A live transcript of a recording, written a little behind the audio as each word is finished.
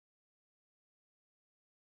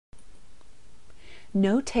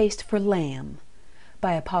No Taste for Lamb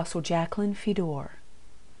by Apostle Jacqueline Fedor.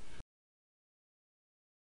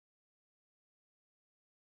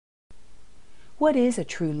 What is a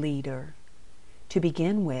true leader? To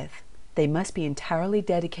begin with, they must be entirely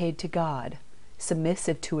dedicated to God,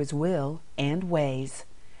 submissive to His will and ways,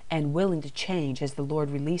 and willing to change as the Lord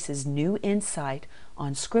releases new insight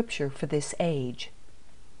on Scripture for this age.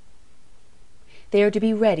 They are to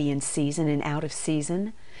be ready in season and out of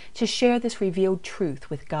season to share this revealed truth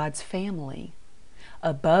with God's family.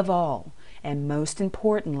 Above all, and most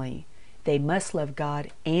importantly, they must love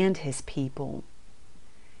God and His people.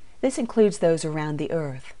 This includes those around the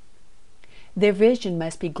earth. Their vision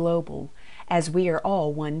must be global, as we are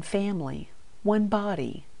all one family, one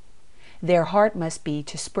body. Their heart must be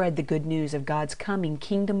to spread the good news of God's coming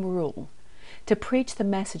kingdom rule, to preach the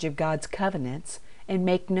message of God's covenants, and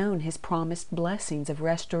make known His promised blessings of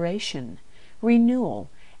restoration, renewal,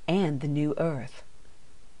 and the new earth.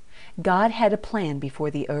 God had a plan before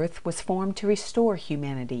the earth was formed to restore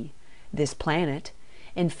humanity, this planet,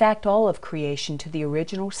 in fact all of creation, to the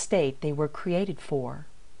original state they were created for.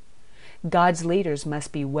 God's leaders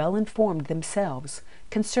must be well informed themselves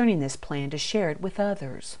concerning this plan to share it with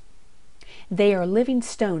others. They are living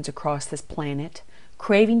stones across this planet,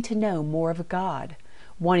 craving to know more of God,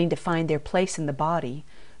 wanting to find their place in the body,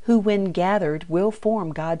 who when gathered will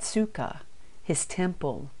form God's sukkah, His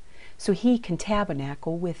temple, so He can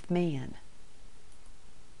tabernacle with man.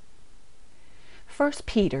 1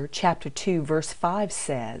 Peter chapter 2 verse 5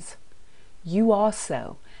 says, "You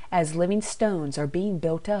also, as living stones, are being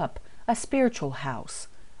built up a spiritual house,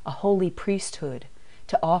 a holy priesthood,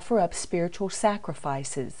 to offer up spiritual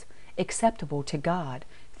sacrifices acceptable to God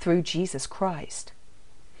through Jesus Christ."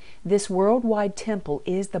 This worldwide temple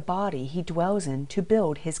is the body He dwells in to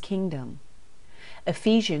build His kingdom.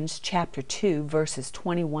 Ephesians chapter 2 verses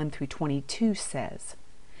 21 through 22 says,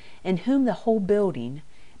 "In whom the whole building,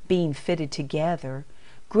 being fitted together,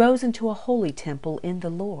 grows into a holy temple in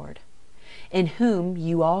the Lord, in whom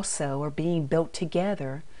you also are being built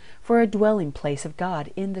together for a dwelling place of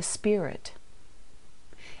God in the Spirit."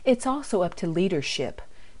 It's also up to leadership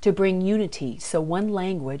to bring unity so one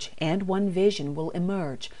language and one vision will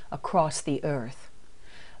emerge across the earth.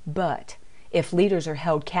 But if leaders are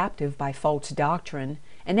held captive by false doctrine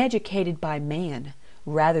and educated by man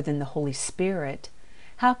rather than the Holy Spirit,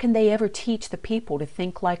 how can they ever teach the people to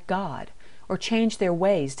think like God or change their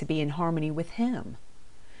ways to be in harmony with Him?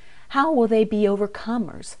 How will they be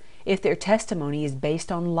overcomers if their testimony is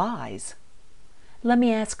based on lies? Let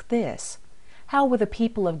me ask this: how will the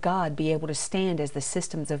people of God be able to stand as the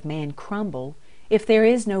systems of man crumble if there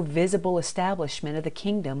is no visible establishment of the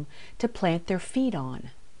kingdom to plant their feet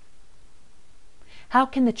on? How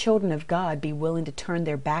can the children of God be willing to turn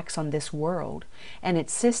their backs on this world and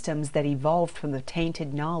its systems that evolved from the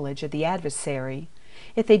tainted knowledge of the adversary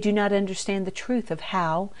if they do not understand the truth of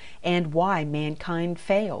how and why mankind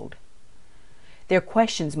failed? Their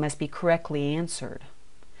questions must be correctly answered.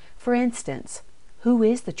 For instance, who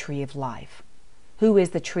is the tree of life? Who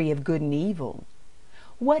is the tree of good and evil?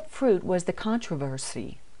 What fruit was the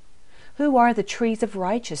controversy? Who are the trees of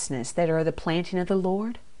righteousness that are the planting of the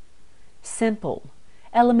Lord? Simple,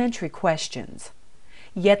 elementary questions.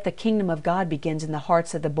 Yet the kingdom of God begins in the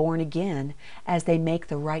hearts of the born again as they make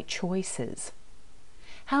the right choices.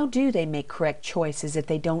 How do they make correct choices if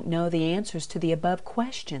they don't know the answers to the above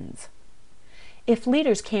questions? If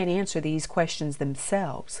leaders can't answer these questions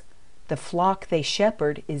themselves, the flock they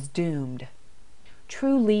shepherd is doomed.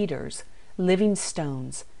 True leaders, living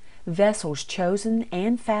stones, vessels chosen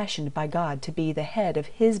and fashioned by God to be the head of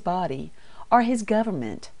His body, are His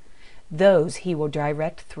government, those He will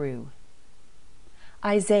direct through.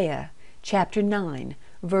 Isaiah chapter 9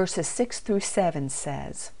 verses 6 through 7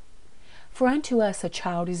 says, "For unto us a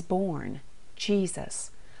child is born,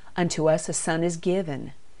 Jesus, unto us a son is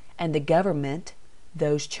given, and the government,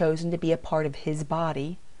 those chosen to be a part of His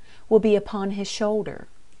body, will be upon His shoulder.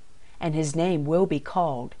 And His name will be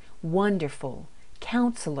called Wonderful,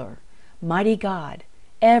 Counselor, Mighty God,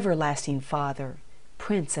 Everlasting Father,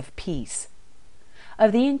 Prince of Peace.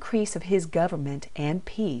 Of the increase of His government and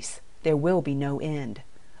peace there will be no end.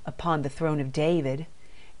 Upon the throne of David,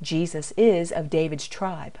 Jesus is of David's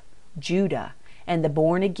tribe, Judah, and the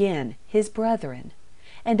born again, His brethren,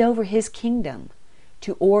 and over His kingdom,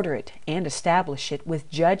 to order it and establish it with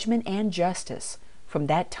judgment and justice from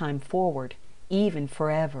that time forward, even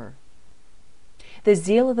forever." The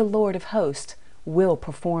zeal of the Lord of hosts will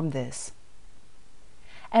perform this.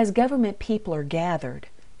 As government people are gathered,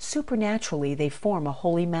 supernaturally they form a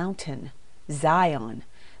holy mountain, Zion,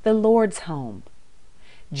 the Lord's home.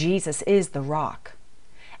 Jesus is the rock.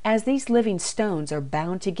 As these living stones are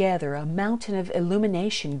bound together, a mountain of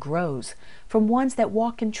illumination grows from ones that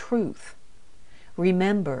walk in truth.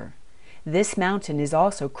 Remember, this mountain is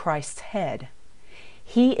also Christ's head.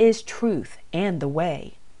 He is truth and the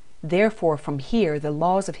way. Therefore, from here, the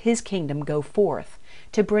laws of His kingdom go forth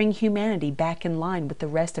to bring humanity back in line with the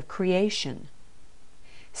rest of creation.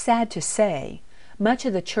 Sad to say, much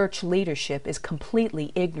of the church leadership is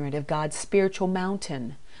completely ignorant of God's spiritual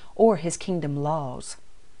mountain or His kingdom laws.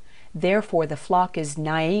 Therefore, the flock is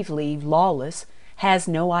naively lawless, has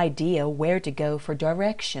no idea where to go for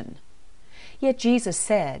direction. Yet Jesus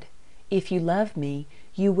said, "If you love me,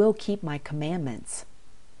 you will keep my commandments."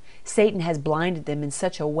 Satan has blinded them in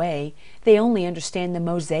such a way they only understand the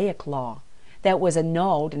Mosaic law that was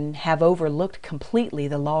annulled and have overlooked completely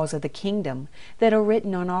the laws of the kingdom that are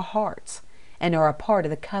written on our hearts and are a part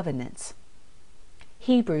of the covenants.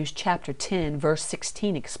 Hebrews chapter 10 verse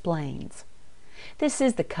 16 explains, "This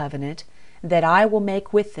is the covenant that I will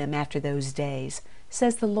make with them after those days,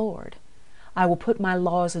 says the Lord. I will put my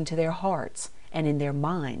laws into their hearts, and in their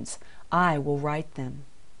minds I will write them."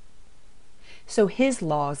 So His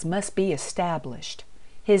laws must be established,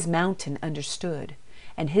 His mountain understood,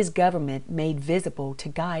 and His government made visible to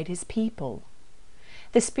guide His people.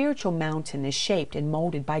 The spiritual mountain is shaped and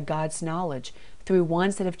molded by God's knowledge through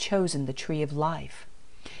ones that have chosen the tree of life.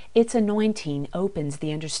 Its anointing opens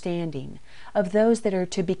the understanding of those that are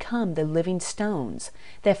to become the living stones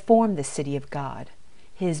that form the city of God,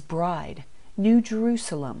 His bride, New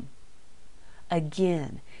Jerusalem.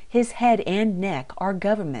 Again, His head and neck are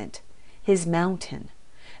government, His mountain.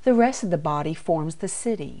 The rest of the body forms the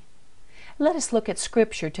city. Let us look at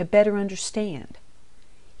Scripture to better understand.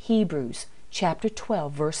 Hebrews chapter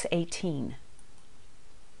 12, verse 18.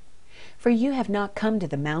 "For you have not come to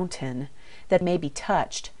the mountain that may be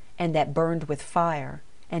touched, and that burned with fire,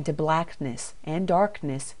 and to blackness, and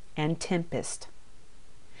darkness, and tempest."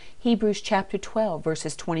 Hebrews chapter 12,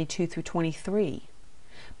 verses 22 through 23.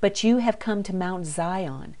 "But you have come to Mount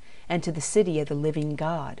Zion, and to the city of the living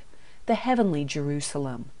God, the heavenly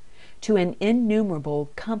Jerusalem, to an innumerable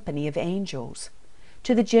company of angels,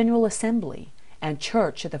 to the general assembly and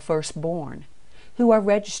church of the firstborn, who are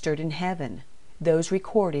registered in heaven, those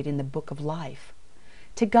recorded in the book of life,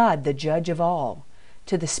 to God the judge of all,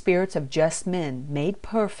 to the spirits of just men made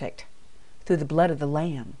perfect through the blood of the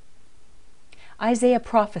Lamb." Isaiah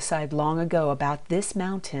prophesied long ago about this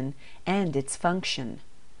mountain and its function.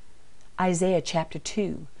 Isaiah chapter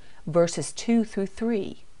 2, verses 2 through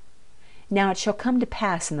 3. "Now it shall come to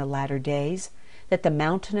pass in the latter days that the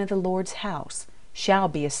mountain of the Lord's house shall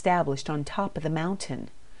be established on top of the mountain,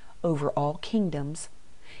 over all kingdoms,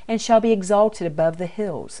 and shall be exalted above the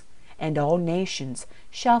hills, and all nations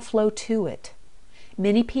shall flow to it.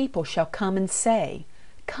 Many people shall come and say,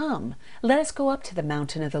 Come, let us go up to the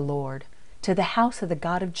mountain of the Lord, to the house of the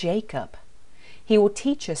God of Jacob. He will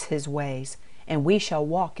teach us His ways, and we shall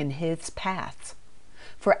walk in His paths.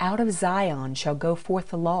 For out of Zion shall go forth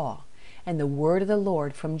the law, and the word of the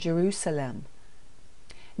Lord from Jerusalem."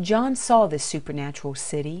 John saw this supernatural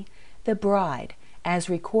city, the bride, as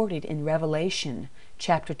recorded in Revelation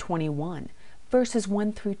chapter 21, verses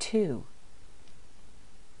 1 through 2.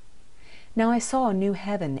 "Now I saw a new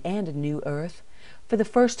heaven and a new earth, for the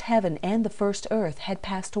first heaven and the first earth had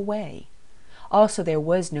passed away. Also there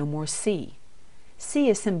was no more sea." Sea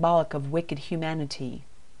is symbolic of wicked humanity.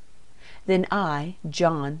 "Then I,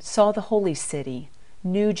 John, saw the holy city,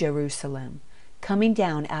 New Jerusalem, coming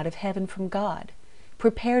down out of heaven from God,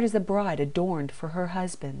 prepared as a bride adorned for her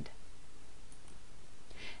husband."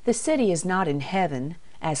 The city is not in heaven,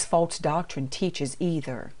 as false doctrine teaches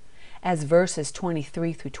either, as verses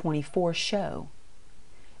 23 through 24 show.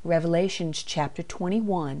 Revelation chapter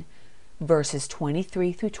 21, verses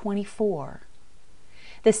 23 through 24.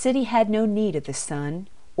 "The city had no need of the sun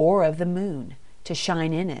or of the moon to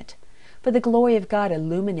shine in it, for the glory of God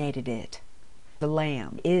illuminated it. The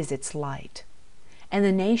Lamb is its light. And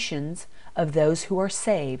the nations of those who are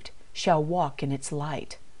saved shall walk in its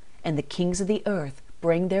light, and the kings of the earth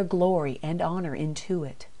bring their glory and honor into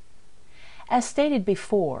it." As stated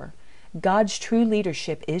before, God's true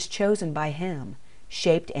leadership is chosen by Him,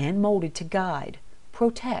 shaped and molded to guide,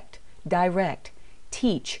 protect, direct,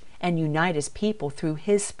 teach, and unite His people through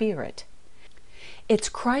His Spirit. It's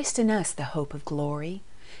Christ in us, the hope of glory.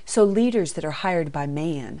 So leaders that are hired by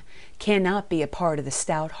man cannot be a part of the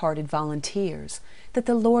stout-hearted volunteers that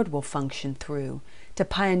the Lord will function through to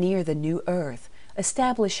pioneer the new earth,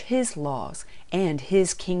 establish His laws and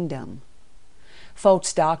His kingdom.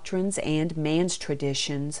 False doctrines and man's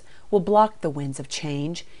traditions will block the winds of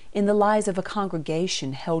change in the lives of a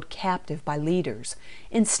congregation held captive by leaders,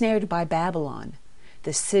 ensnared by Babylon,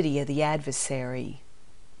 the city of the adversary.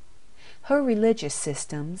 Her religious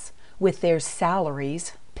systems, with their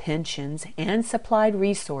salaries, pensions, and supplied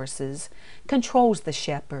resources, controls the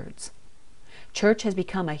shepherds. Church has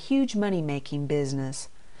become a huge money-making business,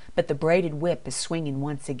 but the braided whip is swinging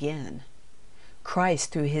once again.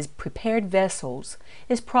 Christ, through his prepared vessels,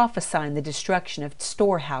 is prophesying the destruction of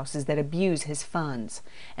storehouses that abuse his funds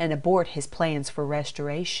and abort his plans for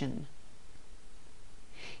restoration.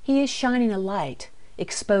 He is shining a light,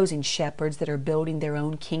 exposing shepherds that are building their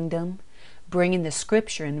own kingdom, bringing the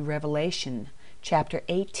scripture in Revelation chapter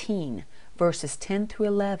 18, verses 10 through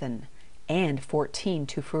 11 and 14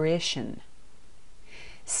 to fruition.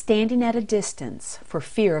 Standing at a distance for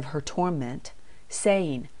fear of her torment,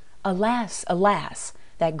 saying, "Alas, alas,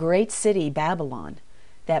 that great city Babylon,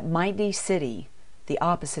 that mighty city, the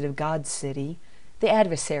opposite of God's city, the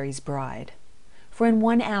adversary's bride. For in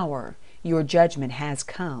 1 hour your judgment has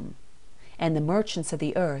come, and the merchants of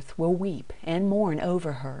the earth will weep and mourn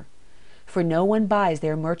over her, for no one buys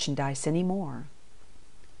their merchandise any more.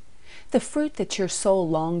 The fruit that your soul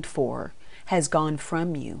longed for has gone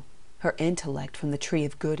from you. Her intellect from the tree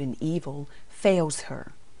of good and evil fails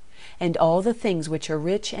her, and all the things which are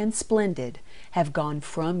rich and splendid have gone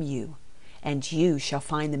from you, and you shall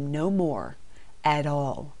find them no more at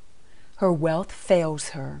all. Her wealth fails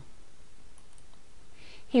her."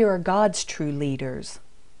 Here are God's true leaders.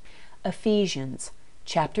 Ephesians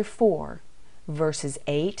chapter 4, verses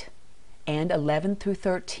 8 and 11 through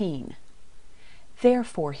 13.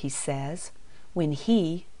 "Therefore," he says, "when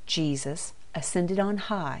he, Jesus, ascended on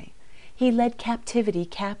high, he led captivity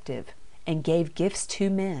captive and gave gifts to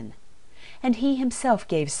men. And he himself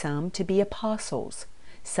gave some to be apostles,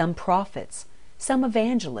 some prophets, some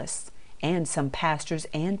evangelists, and some pastors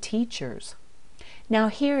and teachers. Now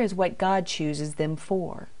here is what God chooses them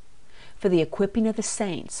for the equipping of the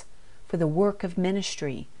saints, for the work of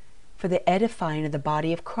ministry, for the edifying of the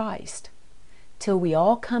body of Christ, till we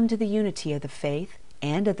all come to the unity of the faith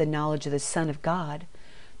and of the knowledge of the Son of God,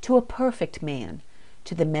 to a perfect man,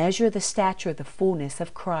 to the measure of the stature of the fullness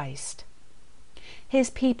of Christ." His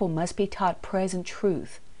people must be taught present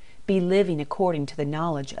truth, be living according to the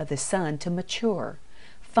knowledge of the Son to mature,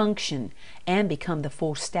 function, and become the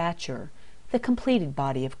full stature, the completed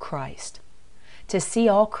body of Christ. To see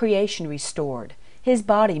all creation restored, his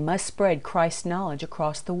body must spread Christ's knowledge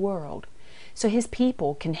across the world, so his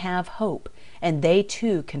people can have hope, and they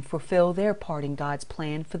too can fulfill their part in God's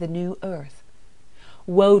plan for the new earth.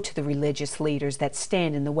 Woe to the religious leaders that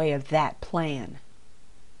stand in the way of that plan.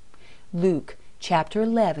 Luke chapter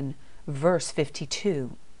 11, verse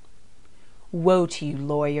 52. "Woe to you,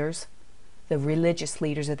 lawyers, the religious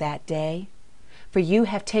leaders of that day, for you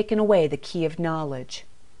have taken away the key of knowledge.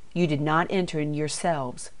 You did not enter in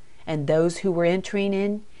yourselves, and those who were entering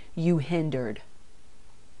in, you hindered."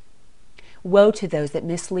 Woe to those that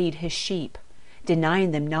mislead his sheep,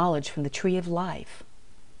 denying them knowledge from the tree of life.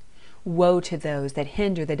 Woe to those that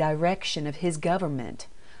hinder the direction of his government,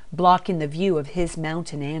 blocking the view of his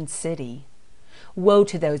mountain and city. Woe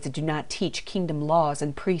to those that do not teach kingdom laws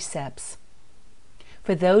and precepts.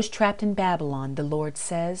 For those trapped in Babylon, the Lord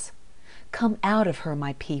says, "Come out of her,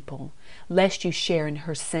 my people, lest you share in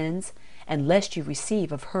her sins, and lest you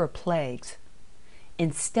receive of her plagues.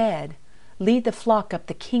 Instead, lead the flock up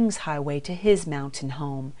the king's highway to his mountain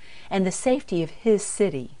home, and the safety of his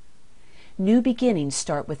city." New beginnings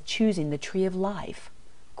start with choosing the tree of life,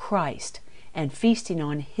 Christ, and feasting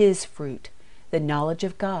on his fruit, the knowledge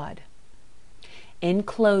of God. In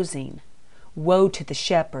closing, woe to the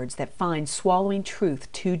shepherds that find swallowing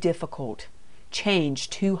truth too difficult, change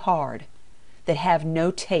too hard, that have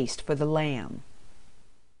no taste for the Lamb.